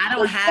 Like, See, I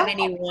don't have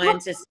anyone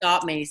to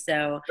stop me,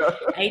 so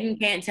Aiden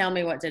can't tell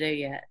me what to do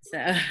yet. So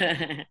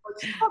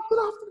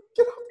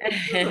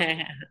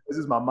this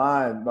is my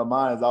mind. My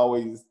mind is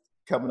always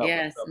coming up with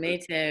yes, something. me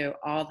too,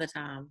 all the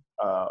time.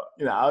 I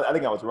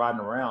think I was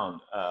riding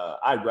around.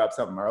 I grabbed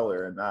something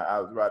earlier, and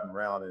I was riding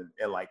around,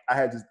 and like I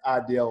had just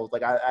ideals.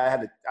 Like I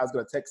was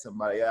gonna text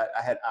somebody. I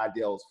had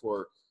ideals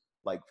for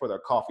their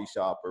coffee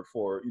shop or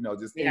for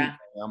just anything.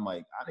 Yeah, I'm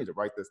like, I need to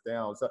write this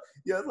down. So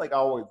yeah, it's like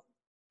always.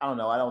 I don't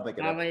know. I don't think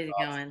it ever always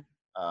stops. going.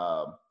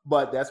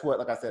 But that's what,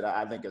 like I said,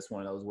 I think it's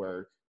one of those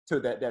where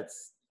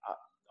that's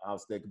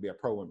obviously it could be a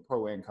pro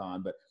and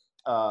con, but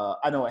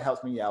I know it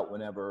helps me out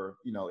whenever,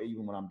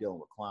 even when I'm dealing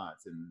with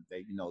clients and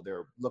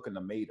they're looking to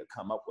me to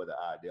come up with an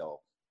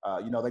ideal.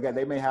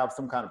 They may have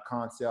some kind of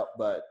concept,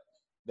 but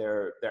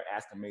they're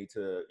asking me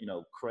to,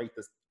 create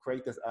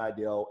this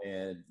ideal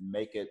and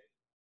make it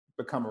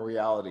become a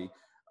reality.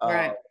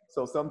 Right.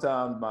 So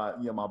sometimes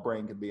my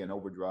brain can be in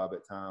overdrive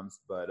at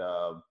times, but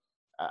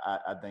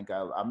I think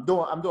I'm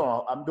doing a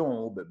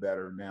little bit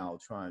better now,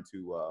 trying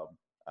to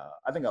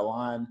I think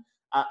align.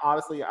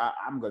 Honestly,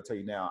 I'm going to tell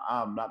you now,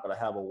 I'm not going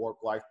to have a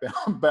work-life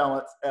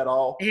balance at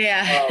all.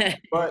 Yeah.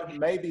 But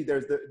maybe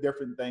there's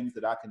different things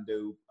that I can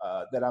do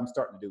that I'm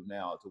starting to do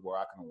now to where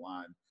I can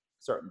align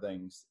certain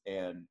things.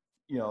 And,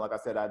 like I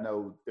said, I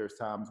know there's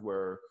times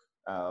where,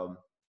 I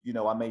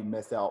may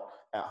miss out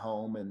at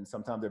home. And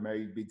sometimes there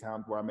may be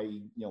times where I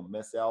may,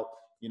 miss out,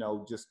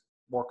 just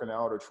working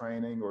out or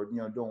training or,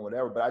 doing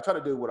whatever. But I try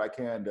to do what I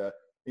can to,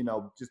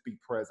 just be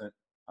present,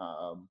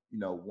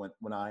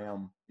 when I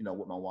am,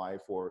 with my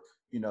wife, or,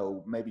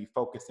 maybe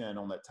focus in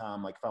on that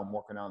time. Like if I'm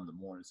working out in the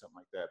morning, something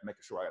like that,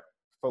 making sure I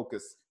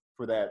focus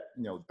for that,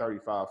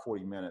 35,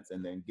 40 minutes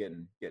and then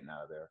getting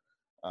out of there.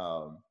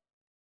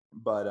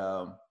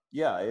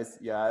 Yeah,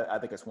 I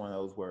think it's one of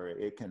those where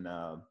it can,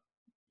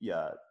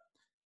 yeah,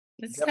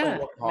 It's definitely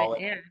tough. I mean, workaholic.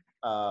 yeah,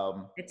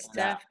 Um, it's and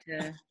tough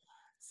to.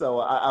 so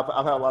I've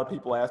had a lot of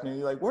people ask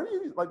me like, where do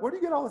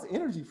you get all this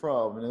energy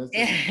from? And it's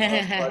just,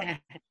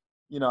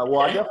 well,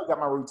 I definitely got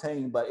my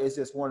routine, but it's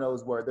just one of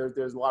those where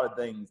there's a lot of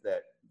things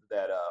that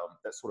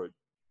sort of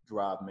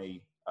drive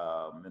me.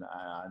 And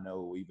I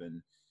know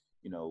even,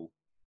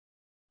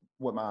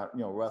 with my,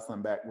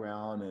 wrestling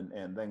background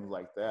and things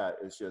like that,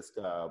 it's just,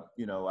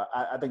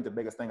 I think the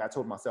biggest thing I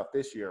told myself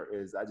this year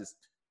is I just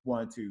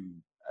wanted to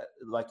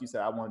like you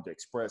said, I wanted to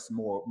express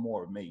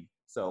more of me.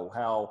 So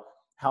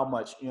how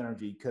much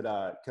energy could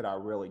I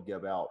really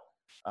give out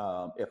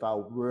if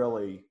I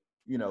really,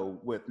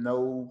 with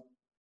no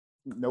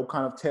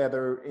kind of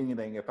tether,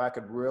 anything, if I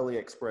could really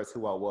express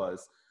who I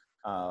was,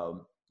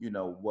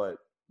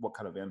 what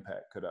kind of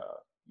impact could I,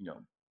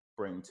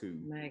 bring to,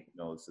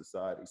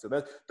 society. So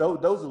those are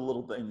the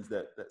little things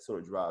that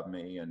sort of drive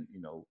me, and,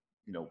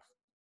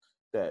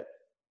 that,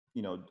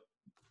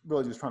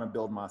 really just trying to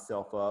build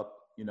myself up.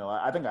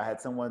 I think I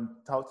had someone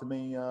talk to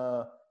me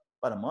about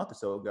a month or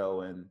so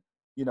ago, and,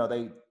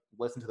 they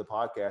listened to the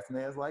podcast, and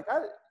they was like,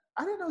 I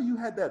didn't know you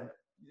had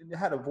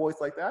a voice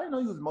like that. I didn't know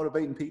you was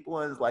motivating people.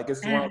 And it's like,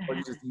 it's just one of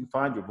those, you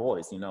find your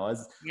voice,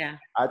 Yeah.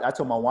 I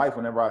told my wife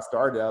whenever I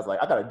started, I was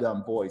like, I got a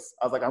dumb voice.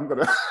 I was like, I'm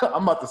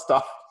about to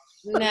stop.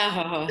 No.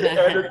 And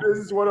this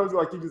is one of those,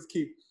 like,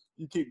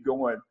 you keep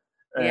going.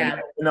 And, Yeah.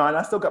 and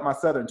I still got my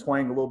Southern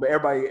twang a little bit.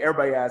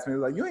 Everybody asked me,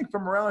 like, you ain't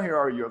from around here,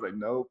 are you? I was like,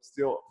 nope,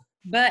 still.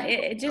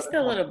 But just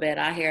a little bit,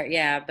 I hear.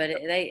 Yeah. But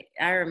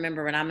I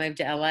remember when I moved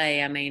to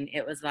LA, I mean,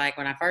 it was like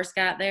when I first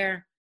got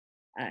there,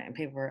 and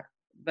people were,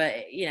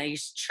 but you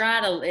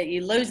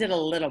you lose it a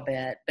little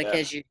bit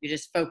because you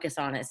just focus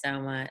on it so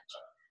much.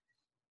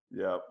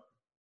 Yeah.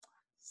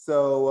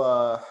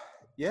 So,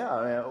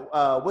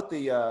 with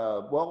the,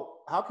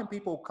 how can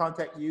people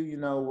contact you?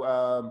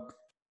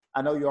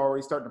 I know you're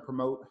already starting to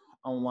promote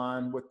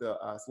online with the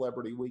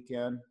Celebrity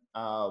Weekend.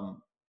 How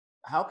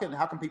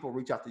can people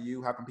reach out to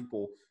you? How can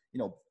people,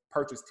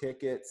 purchase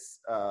tickets,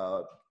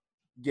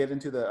 get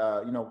into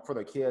the, for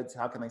the kids?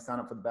 How can they sign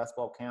up for the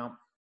basketball camp?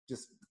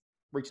 Just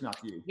reaching out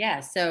to you. Yeah.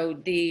 So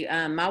the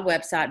my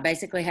website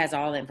basically has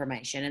all the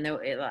information, and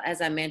as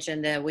I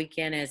mentioned, the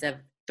weekend is of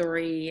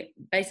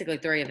basically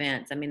three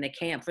events. I mean, the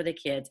camp for the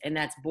kids, and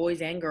that's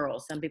boys and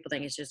girls. Some people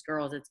think it's just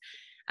girls.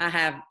 I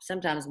have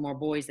sometimes more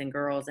boys than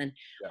girls, and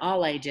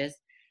all ages.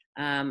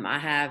 I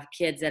have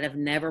kids that have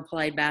never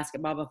played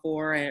basketball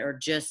before or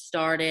just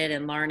started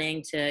and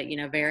learning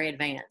to, very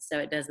advanced. So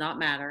it does not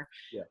matter.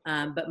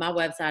 Yeah. But my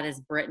website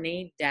is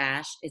Brittany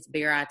it's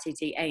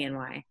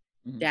Brittany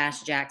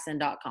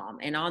Jackson.com.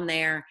 And on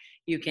there,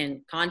 you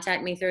can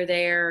contact me through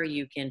there.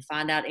 You can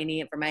find out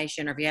any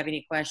information, or if you have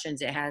any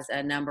questions, it has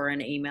a number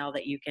and email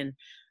that you can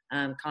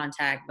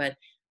contact. But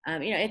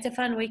it's a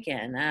fun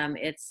weekend.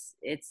 It's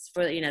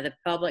for, the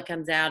public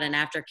comes out and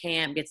after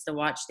camp gets to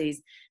watch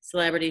these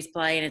celebrities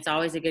play, and it's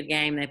always a good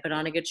game. They put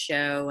on a good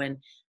show, and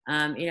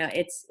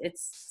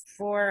it's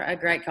for a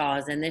great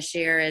cause. And this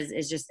year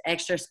is just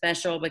extra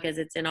special because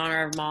it's in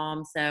honor of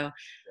Mom. So,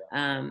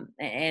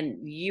 and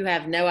you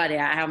have no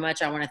idea how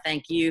much I want to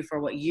thank you for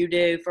what you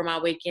do for my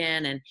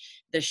weekend and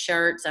the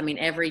shirts. I mean,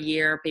 every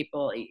year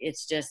people,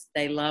 it's just,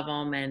 they love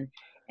them,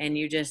 and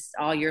you just,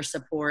 all your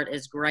support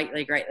is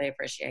greatly, greatly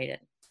appreciated.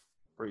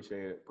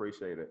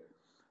 Appreciate it.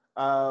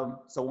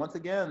 So once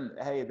again,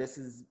 hey, this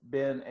has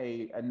been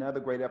another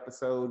great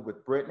episode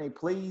with Brittany.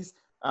 Please,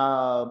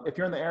 if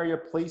you're in the area,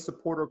 please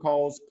support her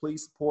cause.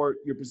 Please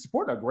you're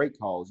supporting a great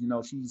cause.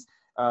 She's,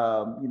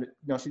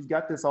 she's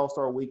got this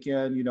All-Star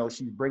Weekend.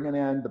 She's bringing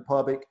in the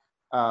public.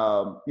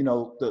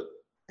 The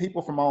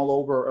people from all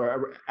over,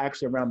 or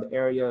actually around the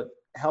area,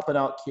 helping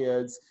out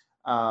kids.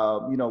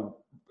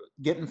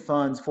 Getting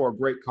funds for a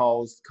great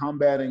cause,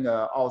 combating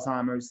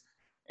Alzheimer's.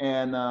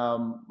 And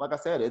like I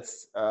said,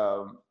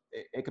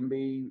 it can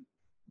be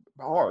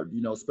hard,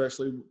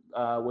 especially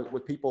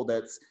with people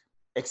that's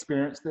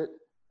experienced it.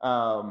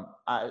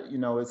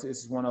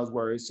 It's one of those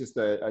where it's just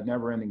a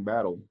never-ending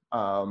battle.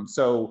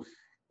 So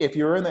if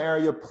you're in the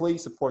area,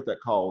 please support that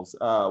cause.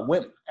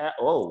 When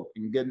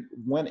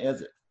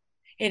is it?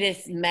 It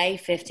is May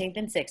 15th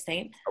and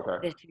 16th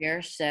this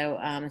year. So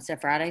it's a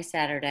Friday,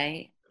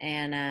 Saturday.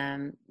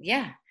 And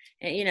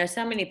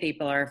so many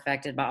people are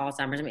affected by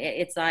Alzheimer's. I mean,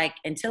 it's like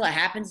until it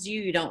happens to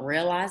you, you don't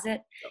realize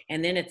it.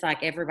 And then it's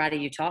like everybody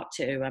you talk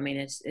to, I mean,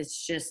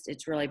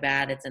 it's really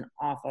bad. It's an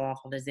awful,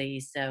 awful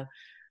disease. So,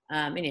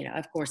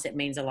 of course it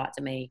means a lot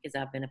to me because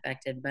I've been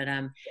affected. But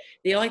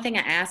the only thing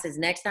I ask is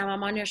next time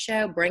I'm on your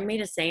show, bring me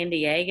to San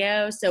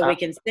Diego so we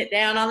can sit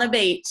down on the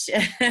beach.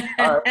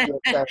 All right.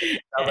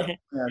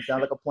 Sounds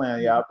like a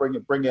plan. Yeah, I'll bring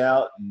you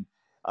out. And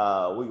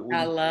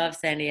I love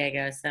San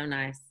Diego. So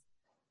nice.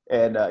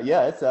 And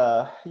it's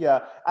I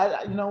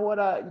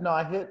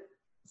hit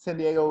San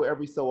Diego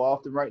every so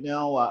often. Right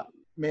now,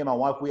 me and my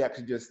wife, we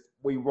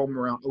roam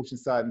around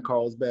Oceanside and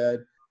Carlsbad,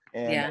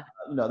 and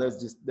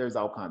there's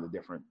all kinds of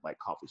different like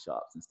coffee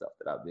shops and stuff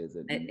that I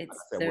visit.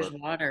 There's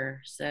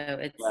water, so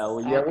it's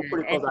we're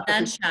pretty close.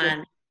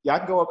 Sunshine. I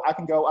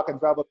can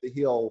drive up the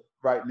hill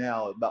right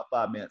now in about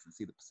 5 minutes and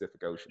see the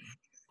Pacific Ocean.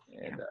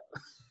 And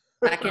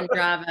I can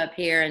drive up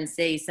here and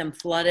see some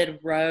flooded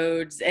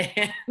roads,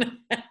 and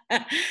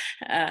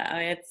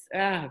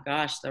oh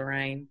gosh, the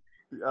rain.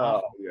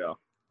 Oh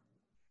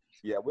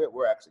yeah.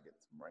 We're actually getting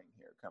some rain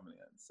here coming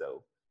in,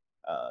 so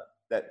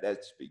that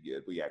should be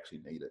good. We actually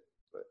need it,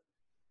 but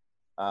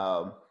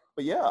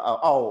yeah.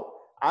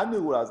 I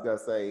knew what I was gonna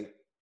say.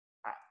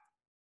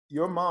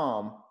 Your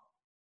mom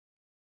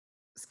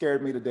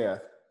scared me to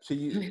death.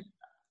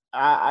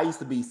 I used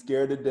to be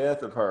scared to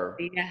death of her.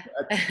 Yeah,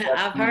 That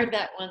I've female. heard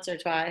that once or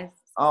twice.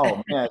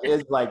 Oh man,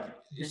 it's like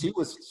she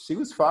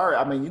was fire.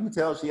 I mean, you can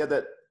tell she had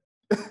that.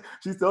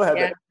 She still had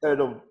Yeah, that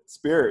kind of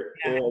spirit,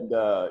 yeah. and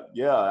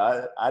yeah,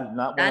 I did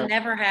not I want to.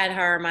 never had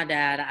her or my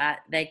dad.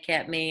 They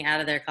kept me out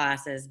of their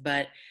classes,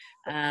 but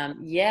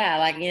yeah,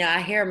 like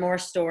I hear more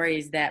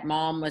stories that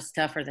mom was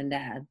tougher than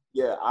dad.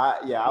 I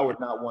Yeah. would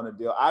not want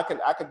to deal. I could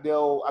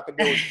deal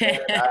with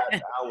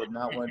that. I would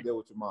not want to deal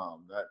with your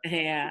mom. That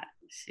Yeah,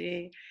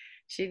 she'd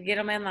get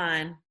them in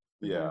line.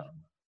 yeah.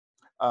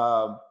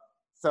 Um,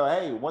 so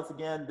hey, once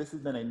again, this has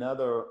been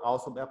another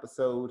awesome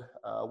episode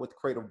with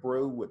Creative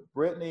Brew with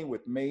Brittany,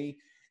 with me,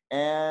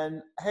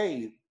 and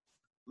hey,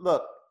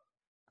 look,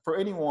 for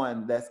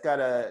anyone that's got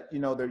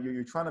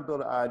you're trying to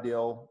build an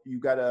ideal, you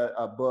got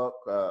a book,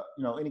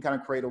 any kind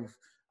of creative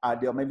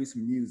ideal, maybe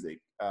some music,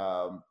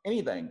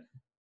 anything.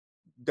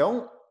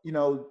 Don't,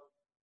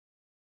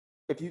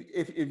 if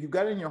you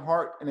got it in your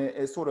heart and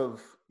it sort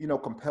of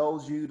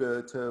compels you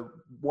to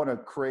want to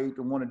create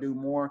and want to do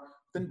more,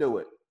 then do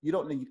it. You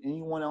don't need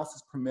anyone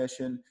else's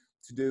permission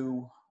to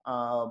do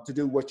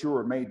what you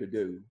were made to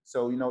do.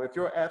 So if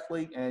you're an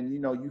athlete and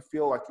you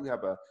feel like you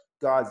have a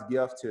God's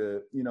gift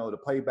to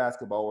play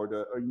basketball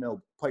or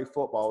play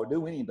football or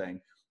do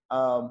anything,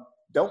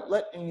 don't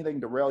let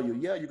anything derail you.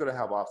 Yeah, you're going to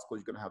have obstacles,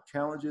 you're going to have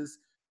challenges,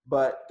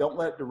 but don't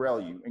let it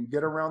derail you, and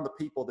get around the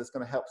people that's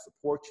going to help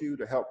support you,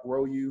 to help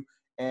grow you,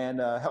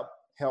 and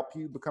help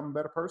you become a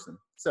better person.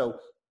 So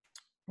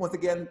once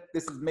again,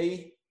 this is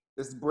me,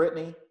 this is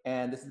Brittany,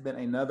 and this has been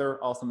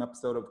another awesome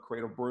episode of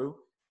Creative Brew.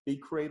 Be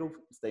creative,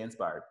 stay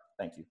inspired.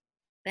 Thank you.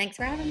 Thanks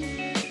for having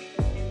me.